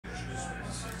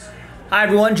Hi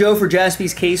everyone, Joe for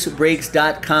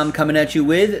JaspysCaseBreaks.com coming at you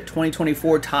with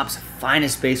 2024 Topps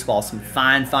Finest Baseball. Some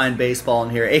fine baseball in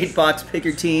here. 8 bucks, pick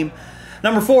your team.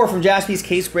 Number 4 from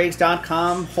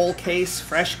JaspysCaseBreaks.com. Whole case,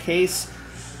 fresh case,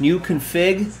 new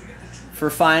config for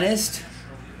Finest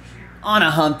on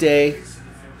a hump day.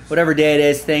 Whatever day it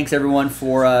is, thanks everyone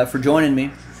for joining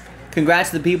me.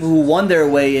 Congrats to the people who won their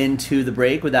way into the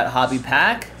break with that hobby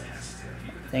pack.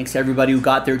 Thanks to everybody who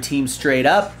got their team straight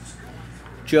up.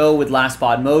 Joe with Last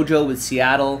Spot Mojo with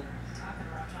Seattle.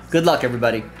 Good luck,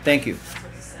 everybody. Thank you.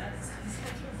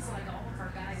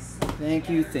 Thank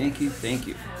you, thank you, thank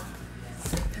you.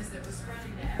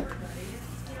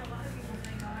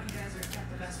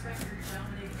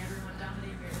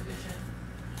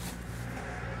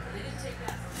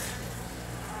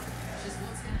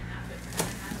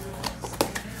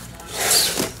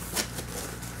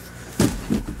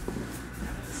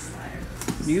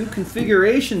 New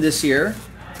configuration this year.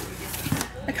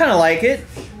 I kind of like it.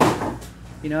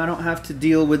 You know, I don't have to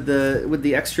deal with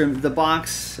the extra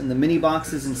box and the mini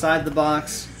boxes inside the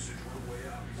box.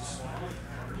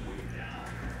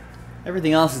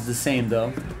 Everything else is the same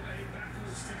though.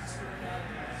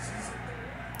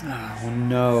 Oh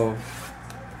no.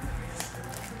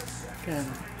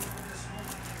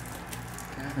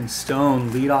 Gavin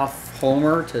Stone leadoff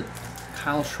homer to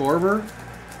Kyle Schwarber.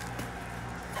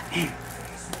 Man.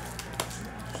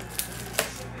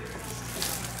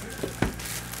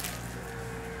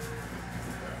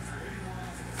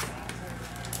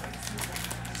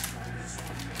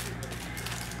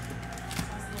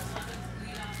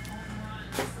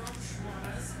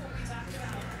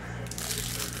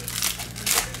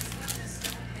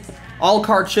 All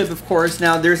card ship, of course.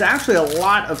 Now, there's actually a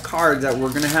lot of cards that we're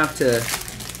going to have to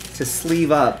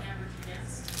sleeve up.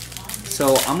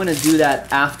 So I'm going to do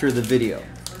that after the video,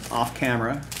 off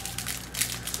camera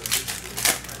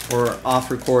or off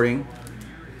recording.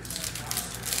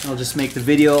 I'll just make the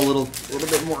video a little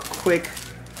bit more quick,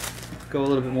 go a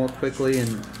little bit more quickly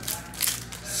and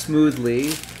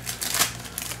smoothly.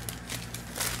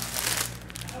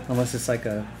 Unless it's like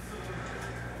a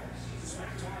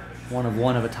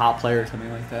one of a top player or something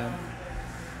like that.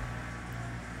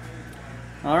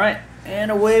 All right, and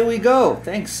away we go.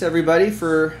 Thanks everybody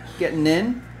for getting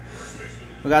in.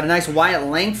 We got a nice Wyatt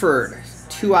Langford,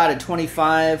 2 out of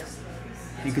 25.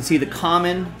 You can see the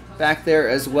common back there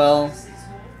as well.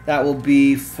 That will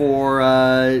be for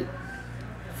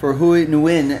Hui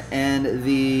Nguyen and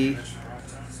the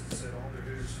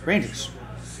Rangers.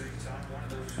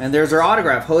 And there's our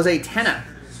autograph, Jose Tena.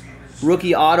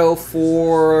 Rookie auto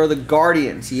for the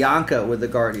Guardians. Yanka with the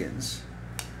Guardians.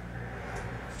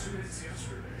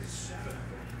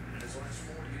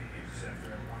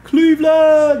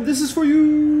 Cleveland, this is for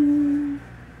you.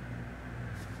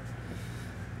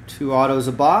 2 autos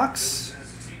a box.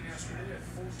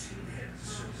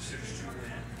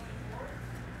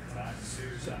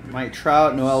 Mike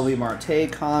Trout, Noel V.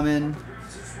 Marte, common.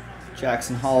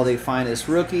 Jackson Holiday, finest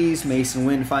rookies. Mason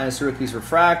Wynn, finest rookies,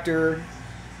 refractor.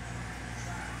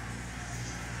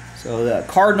 So the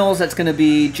Cardinals, that's going to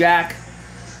be Jack,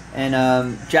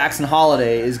 and Jackson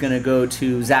Holiday is going to go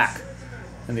to Zach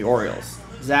and the Orioles.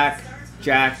 Zach,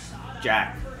 Jack.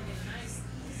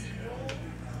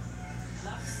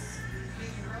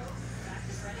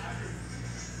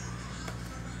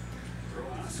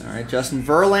 All right, Justin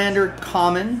Verlander,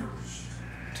 common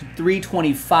to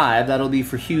 325. That'll be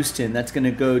for Houston. That's going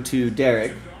to go to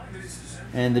Derek.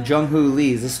 And the Jung-Hoo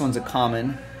Lees, this one's a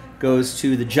common, goes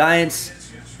to the Giants.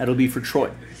 That'll be for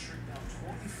Troy.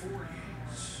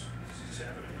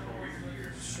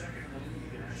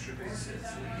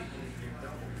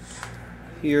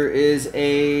 Here is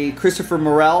a Christopher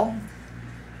Morel,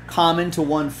 common to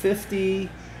 150.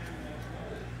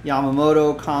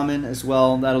 Yamamoto, common as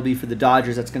well. That'll be for the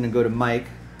Dodgers. That's going to go to Mike.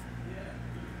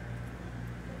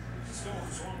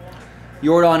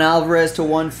 Yordan Alvarez to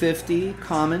 150,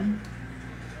 common.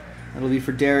 That'll be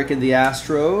for Derek and the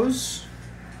Astros.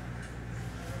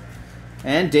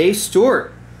 And Dave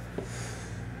Stewart,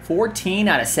 14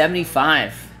 out of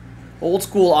 75. Old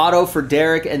school auto for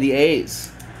Derek and the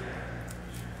A's.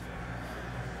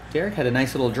 Derek had a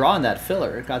nice little draw in that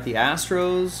filler. Got the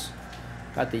Astros,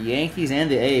 got the Yankees, and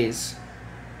the A's.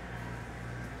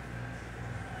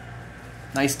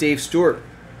 Nice Dave Stewart.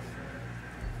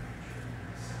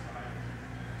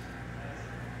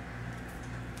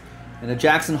 And a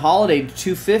Jackson Holiday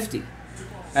 250.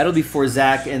 That'll be for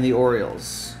Zach and the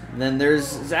Orioles. And then there's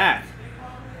Zach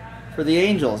for the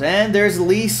Angels. And there's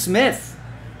Lee Smith.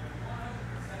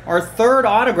 Our 3rd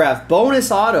autograph,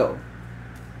 bonus auto.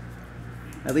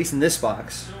 At least in this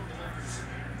box.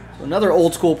 Another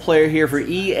old school player here for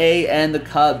EA and the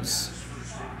Cubs.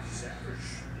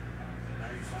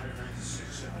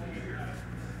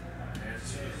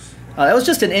 That was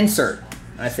just an insert,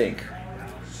 I think.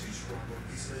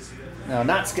 No,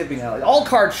 not skipping out. All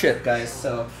card ship, guys.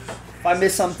 So if I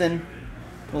miss something,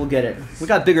 we'll get it. We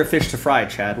got bigger fish to fry,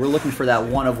 Chad. We're looking for that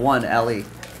 1/1 Ellie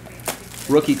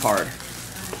rookie card.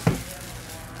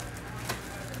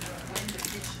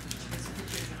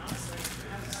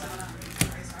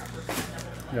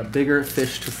 We got bigger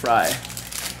fish to fry.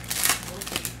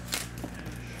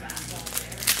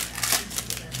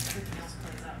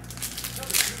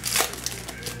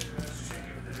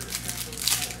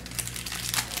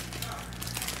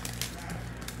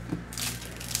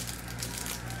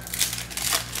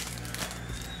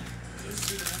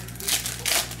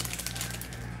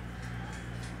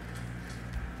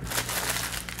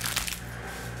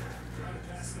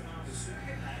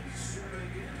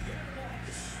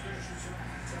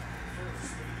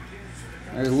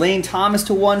 There's Lane Thomas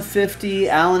to 150.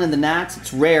 Allen and the Nats.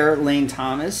 It's rare, Lane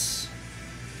Thomas.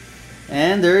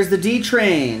 And there's the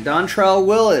D-Train, Dontrell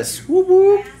Willis. Whoop,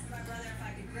 whoop.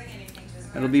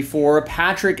 That'll be for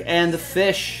Patrick and the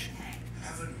Fish.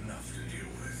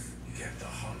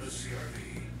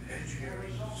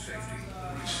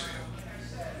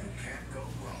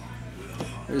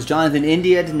 There's Jonathan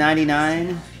India to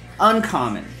 99.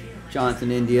 Uncommon,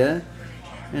 Jonathan India.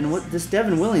 And what this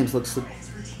Devin Williams looks like.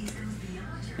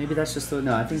 Maybe that's just the,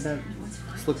 no, I think that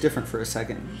just looked different for a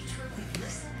second.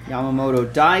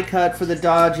 Yamamoto die cut for the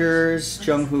Dodgers.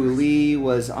 Jung-Hoo Lee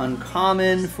was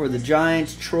uncommon for the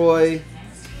Giants. Troy.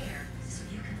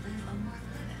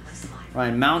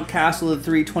 Ryan Mountcastle at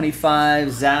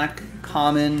 325. Zach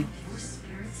common.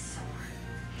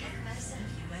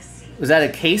 Was that a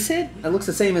case hit? That looks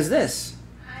the same as this.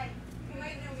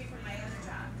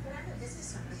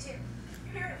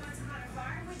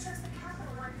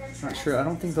 Not sure. I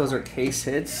don't think those are case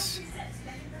hits.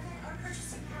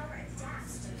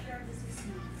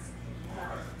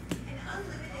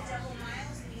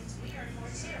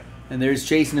 And there's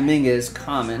Jason Dominguez,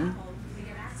 common.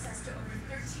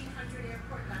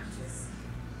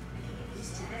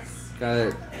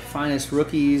 Got finest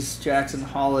rookies, Jackson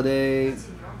Holiday.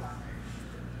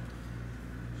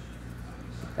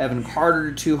 Evan Carter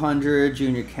to 200,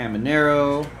 Junior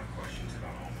Caminero.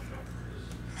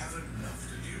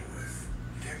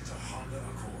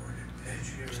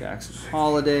 Jackson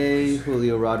Holiday,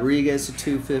 Julio Rodriguez to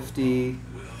 250,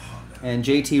 and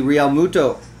JT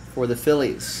Realmuto for the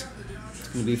Phillies. It's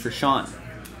going to be for Sean.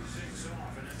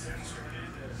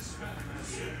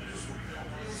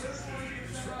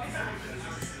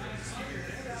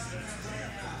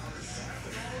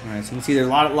 All right, so you can see there's a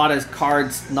lot of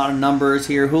cards, a lot of numbers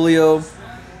here. Julio,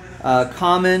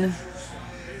 common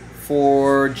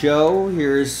for Joe.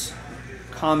 Here's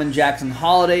common Jackson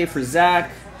Holiday for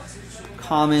Zach.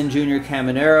 Common Junior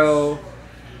Caminero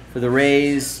for the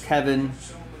Rays, Kevin,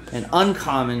 and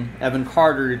uncommon Evan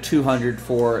Carter to 200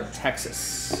 for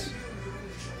Texas.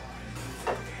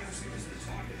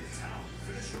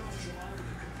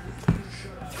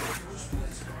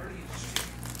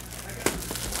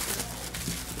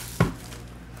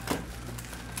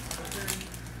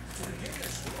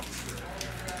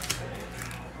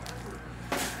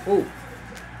 Oh,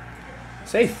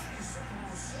 safe.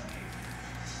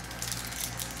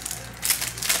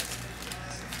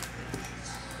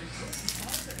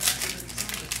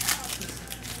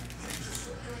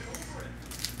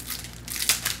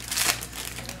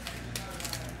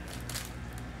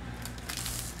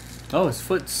 Oh, his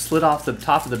foot slid off the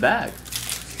top of the bag.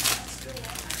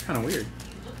 Kind of weird.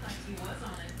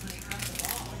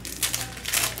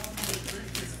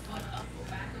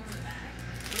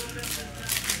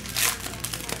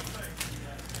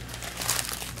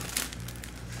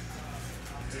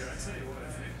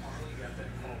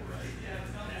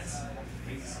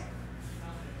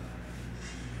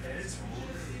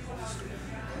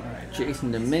 All right,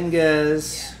 Jason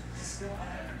Dominguez,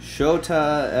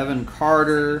 Shota, Evan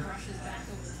Carter,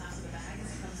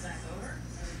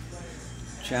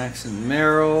 Jackson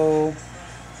Merrill,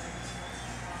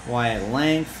 Wyatt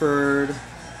Langford,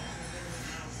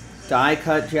 die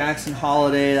cut Jackson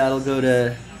Holiday. That'll go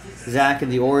to Zach and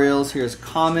the Orioles. Here's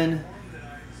common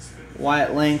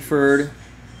Wyatt Langford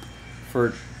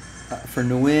for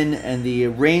Nguyen and the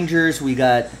Rangers. We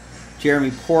got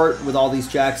Jeremy Port with all these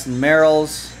Jackson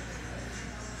Merrills,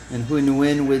 and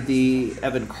Nguyen with the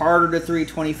Evan Carter to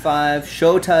 325.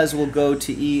 Shotas will go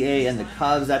to EA and the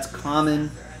Cubs. That's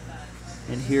common.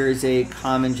 And here is a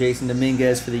common Jason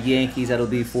Dominguez for the Yankees. That'll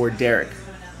be for Derek.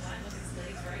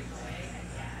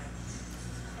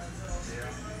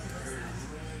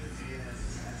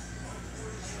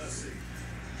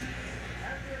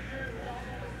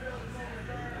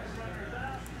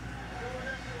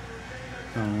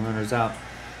 Oh, runners out.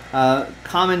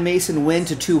 Common Mason Wynn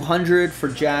to 200 for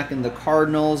Jack and the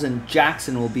Cardinals, and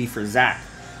Jackson will be for Zach,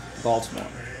 Baltimore.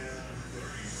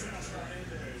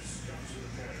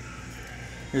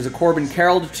 Here's a Corbin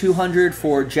Carroll to 200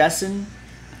 for Jessen,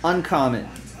 uncommon.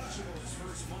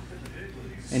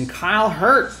 And Kyle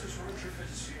Hurt,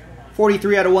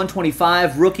 43 out of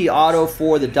 125, rookie auto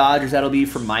for the Dodgers. That'll be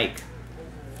for Mike.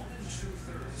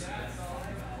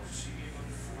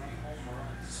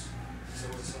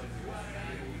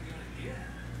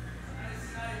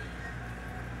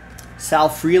 Sal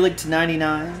Frelick to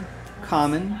 99,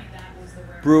 common.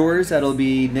 Brewers, that'll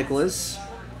be Nicholas.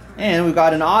 And we've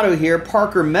got an auto here,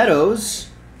 Parker Meadows,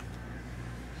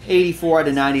 84 out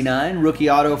of 99, rookie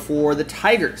auto for the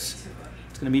Tigers.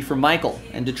 It's going to be for Michael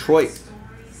and Detroit.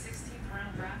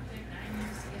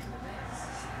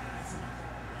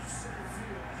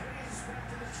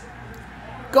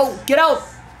 Go, get out!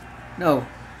 No,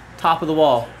 top of the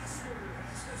wall.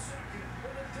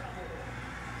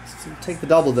 Take the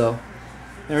double though.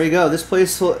 There you go. This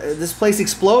place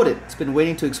exploded. It's been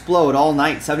waiting to explode all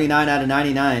night. 79 out of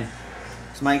 99.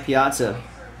 It's Mike Piazza.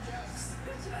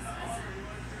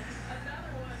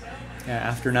 Yeah,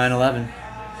 after 9/11.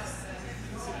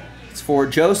 It's for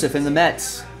Joseph and the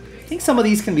Mets. I think some of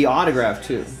these can be autographed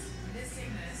too.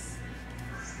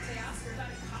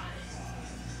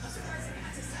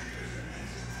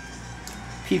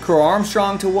 Pete Crow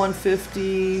Armstrong to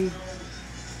 150.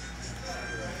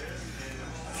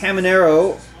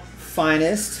 Caminero,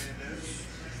 finest.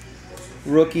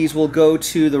 Rookies will go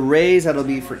to the Rays. That'll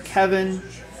be for Kevin.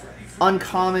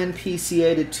 Uncommon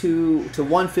PCA to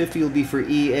 150 will be for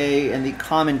EA, and the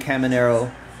common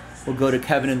Caminero will go to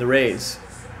Kevin and the Rays.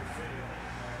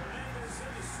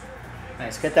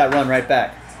 Nice, get that run right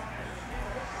back.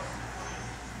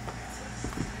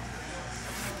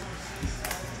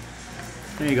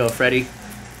 There you go, Freddie.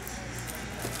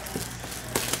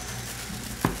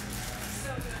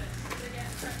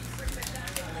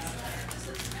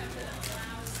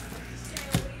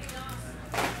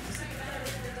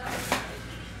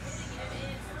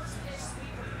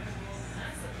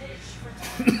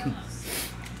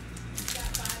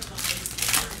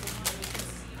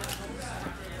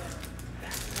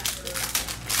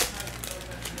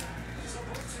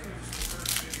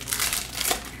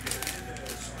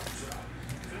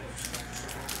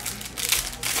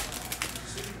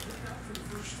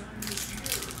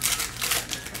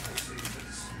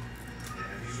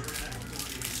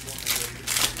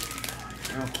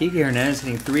 Oh, Kike Hernandez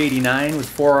hitting 389 with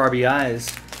 4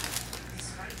 RBIs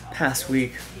past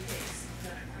week.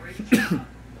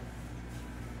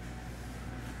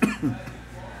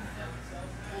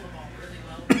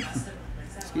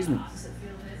 Excuse me.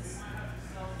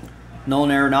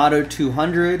 Nolan Arenado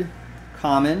 200,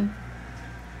 common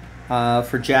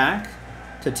for Jack.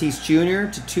 Tatis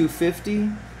Jr. to 250,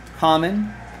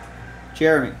 common.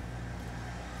 Jeremy.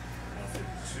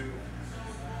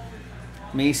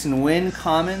 Mason Wynn,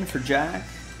 common for Jack.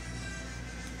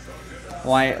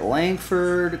 Wyatt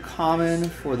Langford, common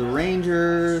for the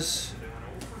Rangers.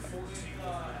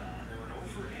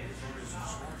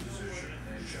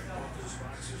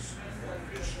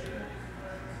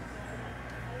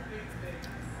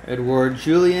 Edward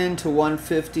Julian to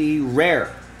 150,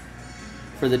 rare.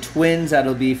 For the Twins,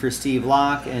 that'll be for Steve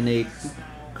Locke, and a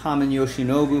common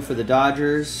Yoshinobu for the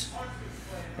Dodgers.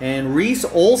 And Reese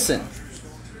Olson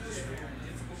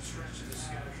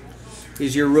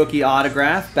is your rookie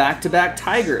autograph. Back-to-back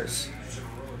Tigers.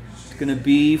 It's going to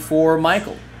be for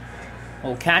Michael.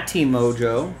 Old Cat Team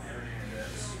Mojo.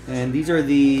 And these are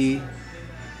the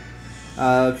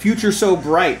Future So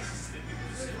Bright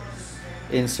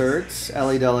inserts.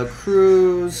 Ellie De La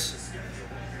Cruz.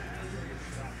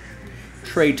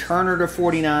 Trey Turner to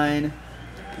 49.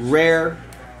 Rare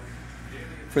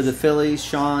for the Phillies,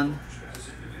 Sean.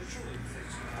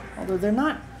 Although they're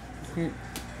not...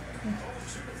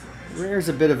 Rare is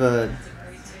a bit of a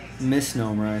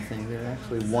misnomer, I think. They're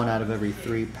actually 1 out of every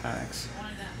 3 packs.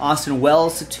 Austin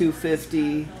Wells to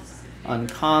 250.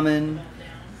 Uncommon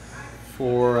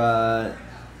for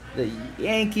the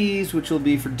Yankees, which will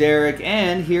be for Derek.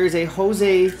 And here's a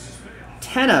Jose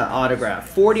Tena autograph.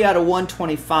 40 out of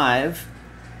 125.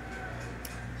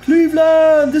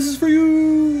 Cleveland, this is for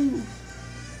you.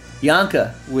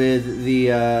 Yanka with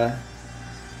the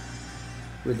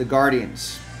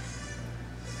Guardians.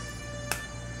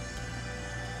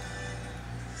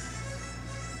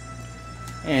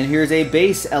 And here's a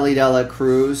base Ellie De La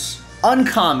Cruz.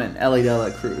 Uncommon Ellie De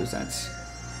La Cruz. That's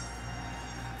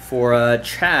for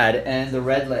Chad and the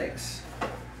Redlegs.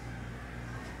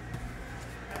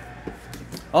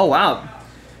 Oh, wow.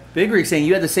 Big Rig saying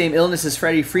you had the same illness as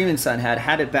Freddie Freeman's son had.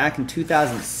 Had it back in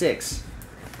 2006.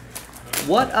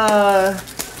 What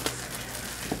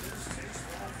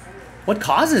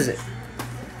causes it?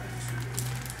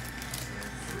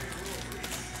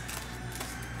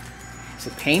 Is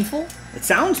it painful? It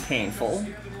sounds painful.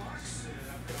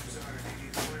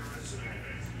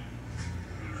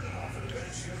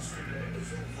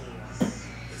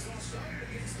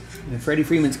 And Freddie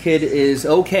Freeman's kid is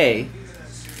okay.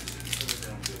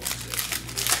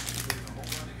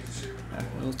 A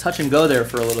little touch and go there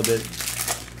for a little bit.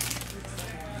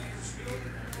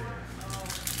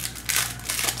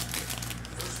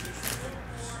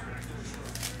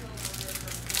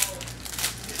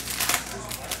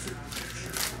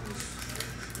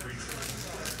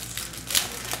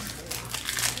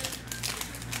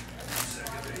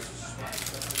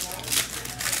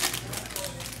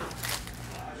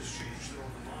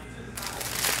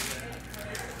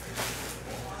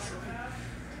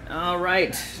 All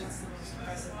right,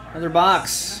 another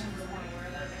box.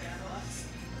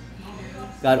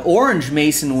 Got orange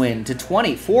Mason Wynn to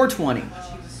 20, 420.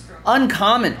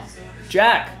 Uncommon,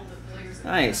 Jack,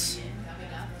 nice.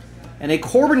 And a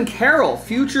Corbin Carroll,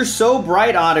 Future So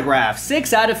Bright autograph,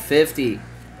 6 out of 50.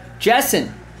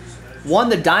 Jessen won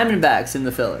the Diamondbacks in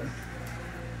the filler.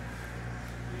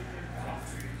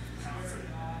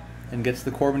 And gets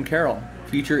the Corbin Carroll.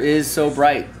 Future is so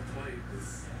bright.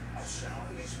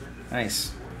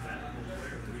 Nice.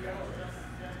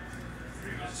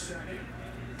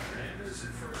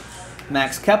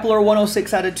 Max Kepler,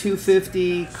 106 out of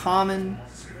 250. Common.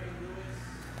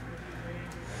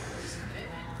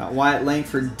 Got Wyatt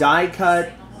Langford die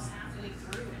cut.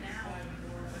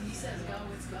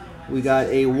 We got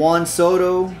a Juan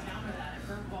Soto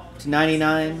to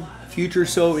 99. Future,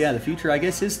 so yeah, the future I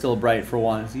guess is still bright for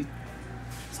Juan. He's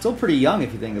still pretty young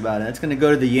if you think about it. That's going to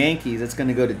go to the Yankees. That's going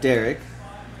to go to Derek.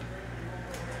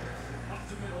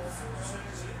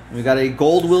 We got a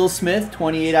gold Will Smith,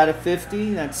 28 out of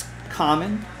 50. That's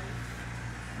common.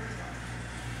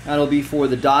 That'll be for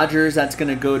the Dodgers. That's going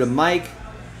to go to Mike.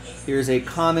 Here's a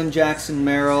common Jackson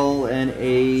Merrill and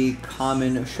a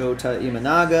common Shota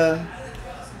Imanaga.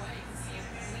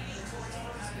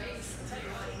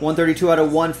 132 out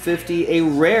of 150. A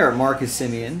rare Marcus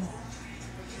Semien.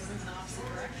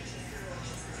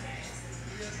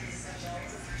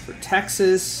 For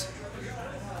Texas.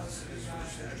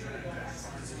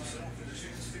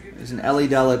 There's an Ellie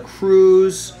Dela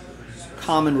Cruz,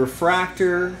 common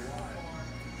refractor.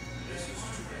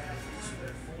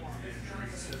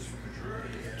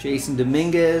 Jason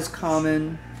Dominguez,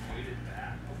 common.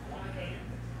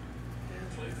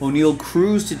 O'Neal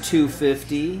Cruz to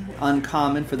 250,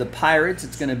 uncommon for the Pirates.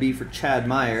 It's going to be for Chad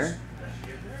Meyer.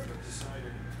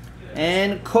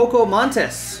 And Coco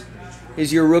Montes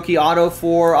is your rookie auto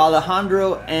for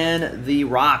Alejandro and the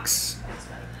Rocks.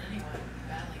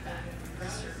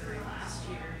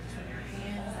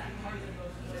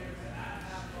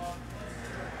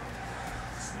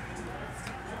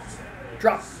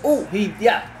 Drop. Oh,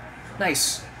 yeah.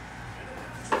 Nice.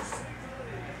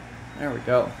 There we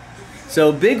go.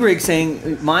 So Big Rig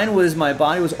saying my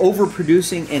body was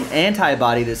overproducing an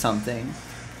antibody to something,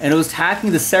 and it was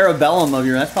attacking the cerebellum of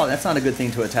your. That's not a good thing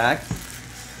to attack.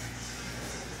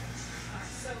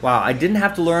 Wow, I didn't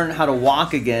have to learn how to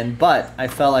walk again, but I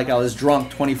felt like I was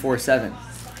drunk 24/7.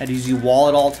 Had to use your wall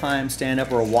at all times, stand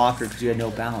up, or a walker because you had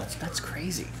no balance. That's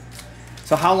crazy.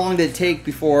 So how long did it take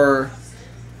before?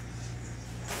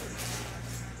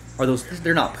 Are those?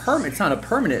 They're not permanent. It's not a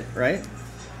permanent, right?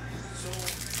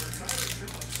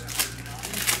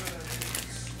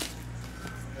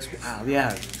 Wow, yeah.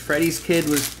 Freddie's kid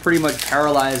was pretty much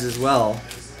paralyzed as well.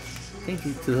 I think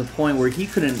to the point where he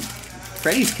couldn't.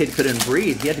 Freddie's kid couldn't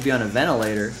breathe. He had to be on a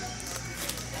ventilator.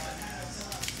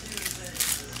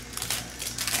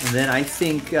 And then I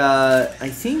think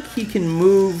he can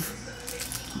move.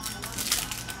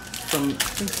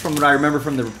 From what I remember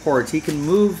from the reports, he can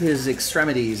move his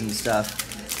extremities and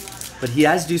stuff, but he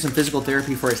has to do some physical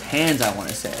therapy for his hands, I want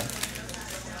to say.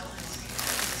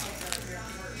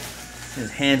 His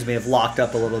hands may have locked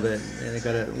up a little bit, and they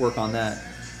got to work on that.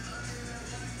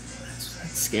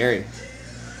 That's scary.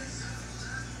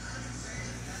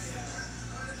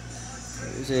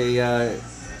 There's a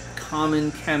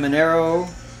common Caminero.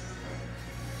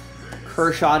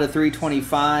 Kershaw to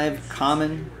 325,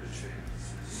 common.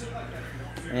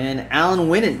 And Alan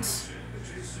Winans.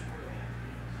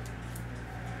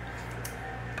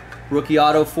 Rookie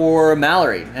auto for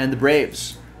Mallory and the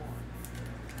Braves.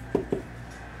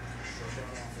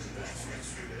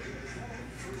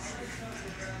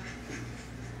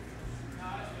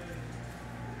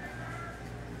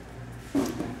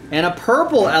 And a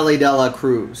purple Ellie De La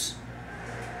Cruz.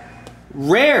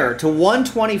 Rare to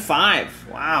 125.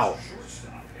 Wow.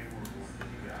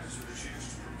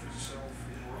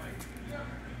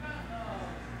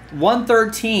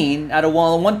 .113 out of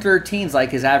 113 is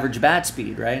like his average bat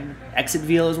speed, right? Exit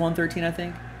velo is 113, I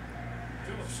think,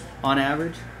 on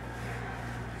average.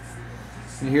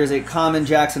 And here's a common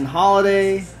Jackson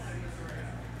Holiday,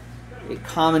 a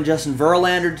common Justin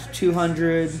Verlander to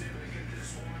 200.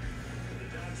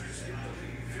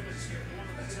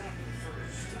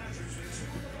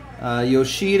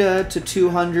 Yoshida to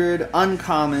 200,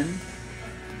 uncommon.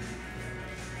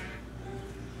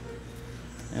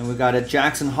 And we got a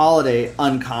Jackson Holiday,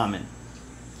 uncommon.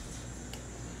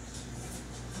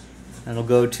 That'll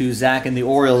go to Zach and the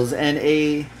Orioles. And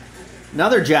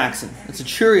another Jackson. It's a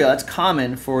Churio. That's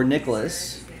common for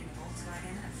Nicholas.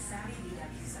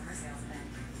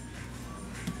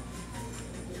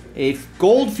 A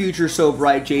gold Future So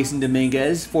Bright Jason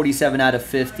Dominguez, 47 out of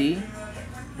 50.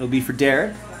 It'll be for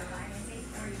Derek.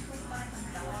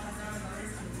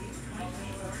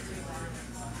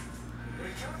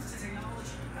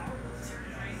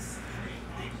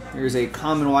 Here's a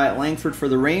common Wyatt Langford for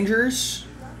the Rangers.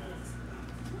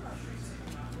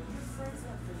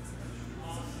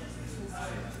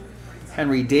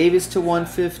 Henry Davis to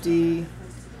 150.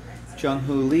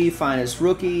 Jung-Hoo Lee, finest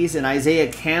rookies. And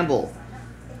Isaiah Campbell,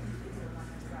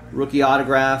 rookie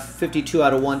autograph, 52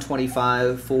 out of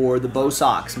 125 for the Bo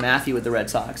Sox. Matthew with the Red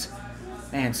Sox.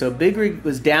 Man, so Big Rig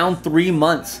was down 3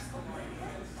 months.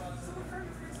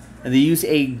 And they used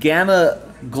a gamma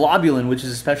globulin, which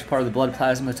is a special part of the blood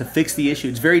plasma, to fix the issue.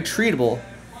 It's very treatable.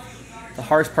 The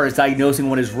hardest part is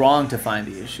diagnosing what is wrong to find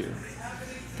the issue.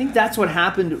 I think that's what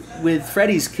happened with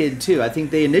Freddie's kid, too. I think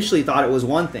they initially thought it was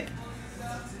one thing.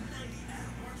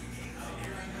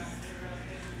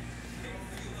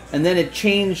 And then it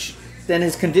changed, then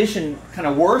his condition kind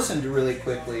of worsened really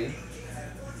quickly.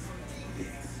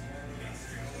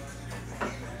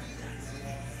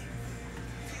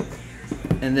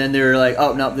 And then they're like,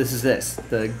 oh, no, this is this.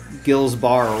 The Gills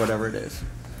Bar or whatever it is.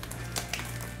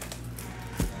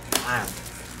 Wow.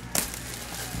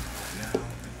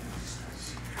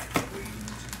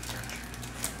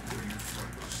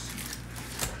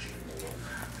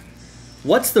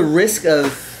 What's the risk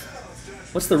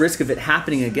of it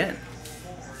happening again?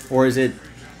 Or is it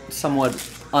somewhat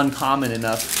uncommon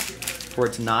enough for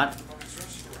it to not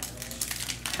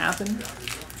happen?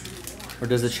 Or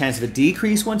does the chance of it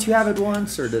decrease once you have it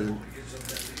once? Or does it...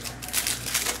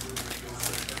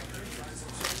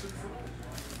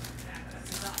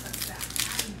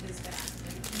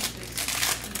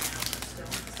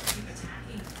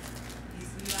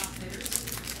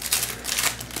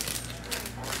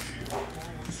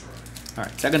 All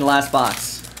right, second to last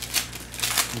box.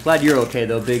 I'm glad you're okay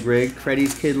though, Big Rig.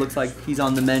 Freddie's kid looks like he's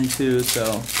on the mend too,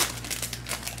 so...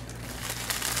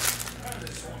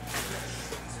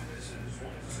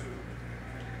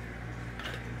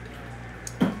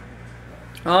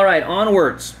 All right,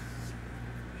 onwards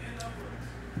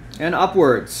and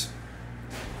upwards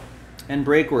and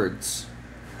breakwards.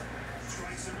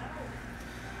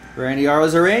 Randy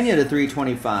Arozarena to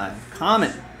 325.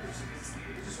 Common.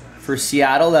 For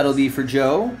Seattle, that'll be for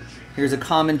Joe. Here's a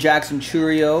common Jackson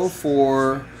Churio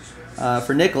for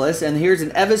Nicholas. And here's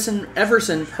an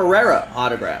Everson Pereira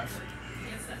autograph.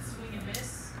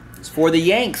 It's for the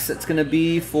Yanks. It's going to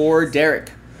be for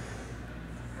Derek.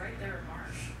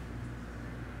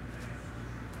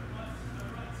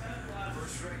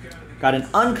 Got an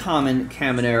uncommon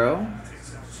Caminero.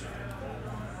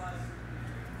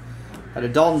 Got a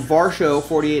Dalton Varsho,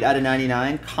 48 out of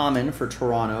 99, common for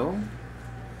Toronto.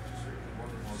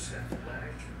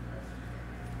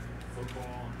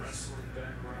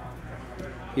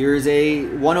 Here's a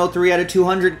 103 out of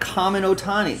 200, common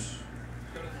Ohtani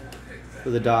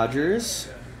for the Dodgers.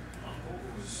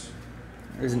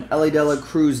 There's an Ellie De La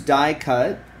Cruz die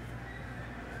cut.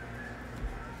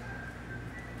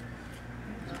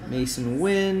 Mason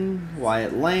Wynn,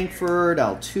 Wyatt Langford,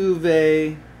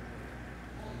 Altuve.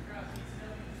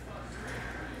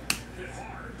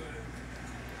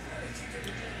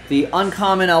 The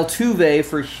uncommon Altuve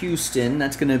for Houston,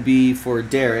 that's going to be for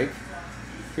Derek.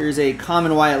 Here's a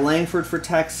common Wyatt Langford for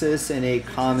Texas and a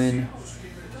common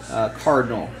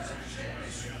Cardinal,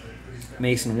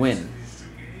 Mason Wynn.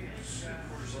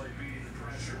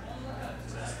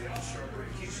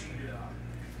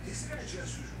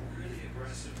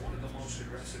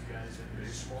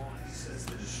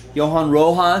 Johan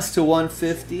Rojas to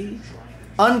 150.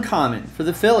 Uncommon for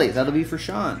the Phillies. That'll be for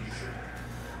Sean.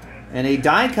 And a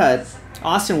die cut,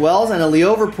 Austin Wells and a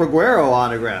Leover Peguero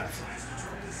autograph.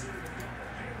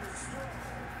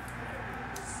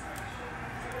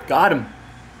 Got him.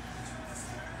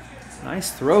 Nice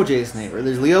throw, Jason Haber.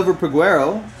 There's Liover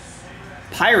Peguero.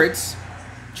 Pirates,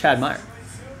 Chad Meyer.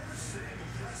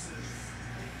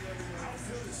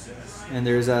 And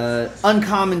there's a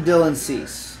uncommon Dylan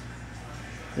Cease.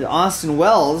 The Austin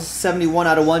Wells, 71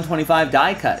 out of 125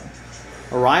 die cut.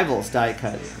 Arrivals die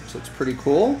cut, which looks pretty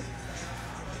cool.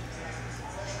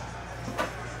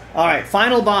 All right,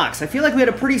 final box. I feel like we had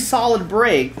a pretty solid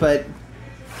break, but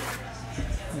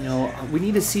you know, we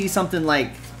need to see something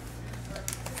like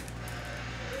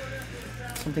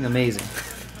something amazing.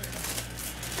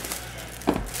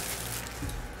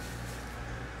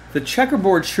 The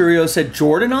checkerboard Churio said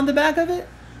Jordan on the back of it?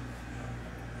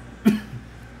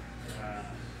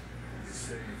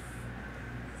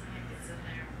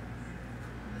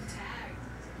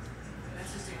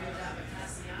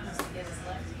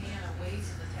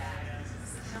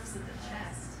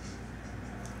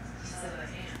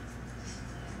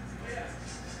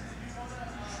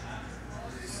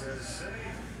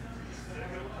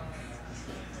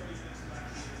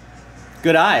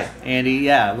 Good eye, Andy.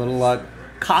 Yeah, a little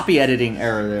copy editing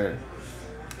error there.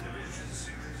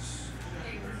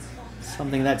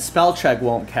 Something that spell check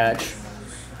won't catch.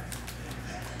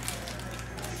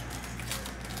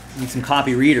 Need some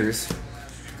copy readers.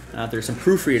 Out there, some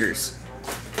proofreaders.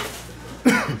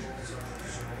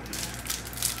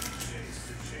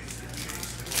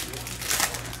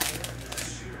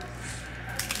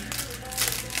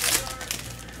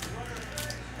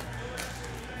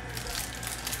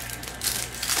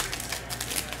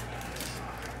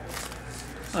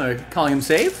 Calling him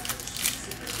safe.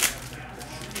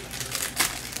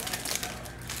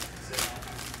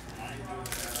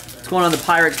 What's going on in the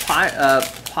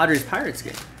Padres Pirates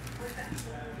game?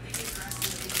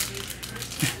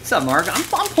 What's up, Mark?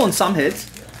 I'm pulling some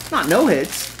hits, not no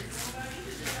hits.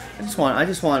 I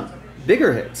just want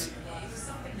bigger hits.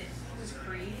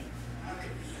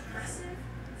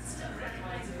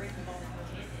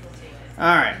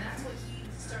 All right.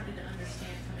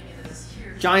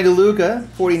 Johnny DeLuca,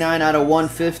 49 out of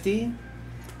 150.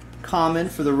 Common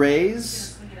for the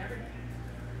Rays.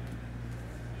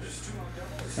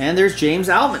 And there's James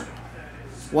Outman,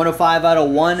 105 out of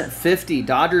 150.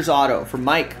 Dodgers auto for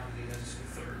Mike.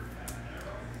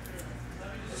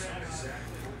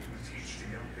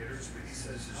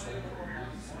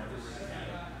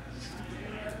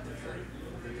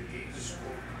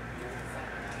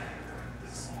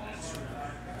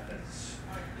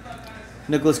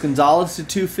 Nicholas Gonzalez to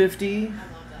 250.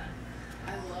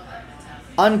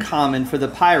 Uncommon for the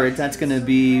Pirates. That's going to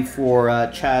be for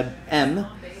Chad M.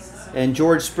 And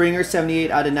George Springer,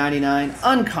 78 out of 99.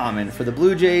 Uncommon for the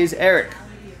Blue Jays. Eric.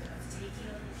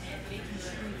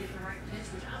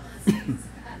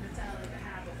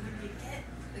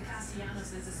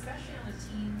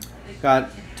 Got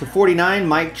to 49,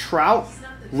 Mike Trout.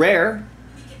 Rare.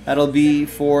 That'll be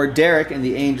for Derek and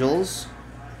the Angels.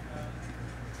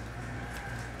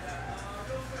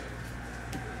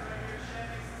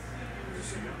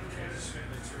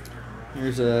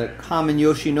 Here's a common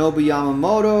Yoshinobu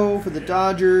Yamamoto for the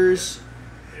Dodgers.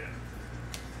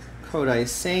 Kodai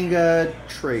Senga,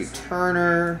 Trey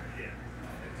Turner,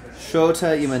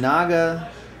 Shota Imanaga.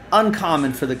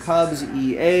 Uncommon for the Cubs,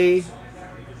 EA.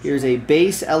 Here's a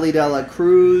base Ellie De La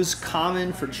Cruz,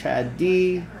 common for Chad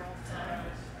D.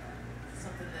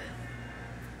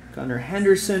 Gunnar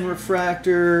Henderson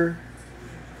refractor.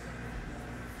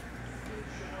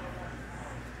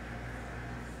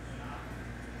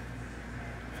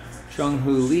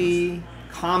 Jung-Hoo Lee,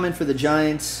 common for the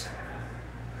Giants.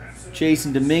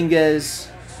 Jason Dominguez,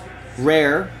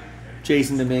 rare,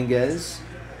 Jason Dominguez.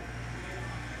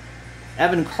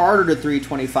 Evan Carter to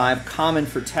 325, common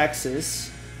for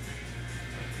Texas.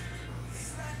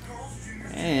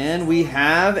 And we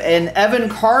have an Evan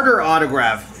Carter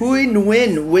autograph. Hui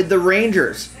Nguyen with the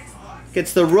Rangers.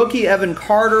 Gets the rookie Evan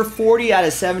Carter, 40 out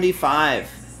of 75.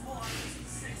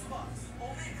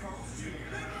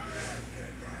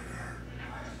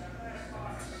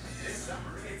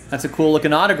 That's a cool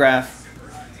looking autograph.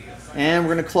 And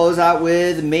we're going to close out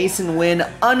with Mason Wynn,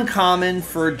 uncommon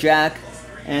for Jack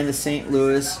and the St.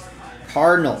 Louis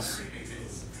Cardinals.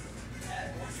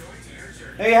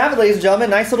 There you have it, ladies and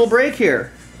gentlemen. Nice little break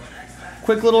here.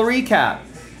 Quick little recap.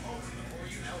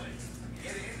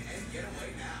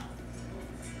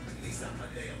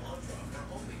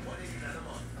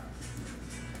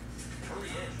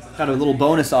 Got a little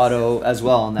bonus auto as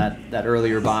well in that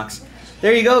earlier box.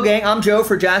 There you go, gang. I'm Joe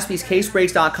for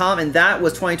JaspysCaseBreaks.com, and that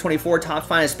was 2024 Topps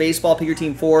Finest Baseball. Pick your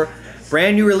team 4.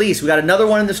 Brand new release. We got another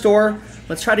one in the store.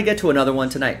 Let's try to get to another one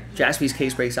tonight.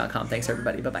 JaspysCaseBreaks.com. Thanks,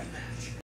 everybody. Bye-bye.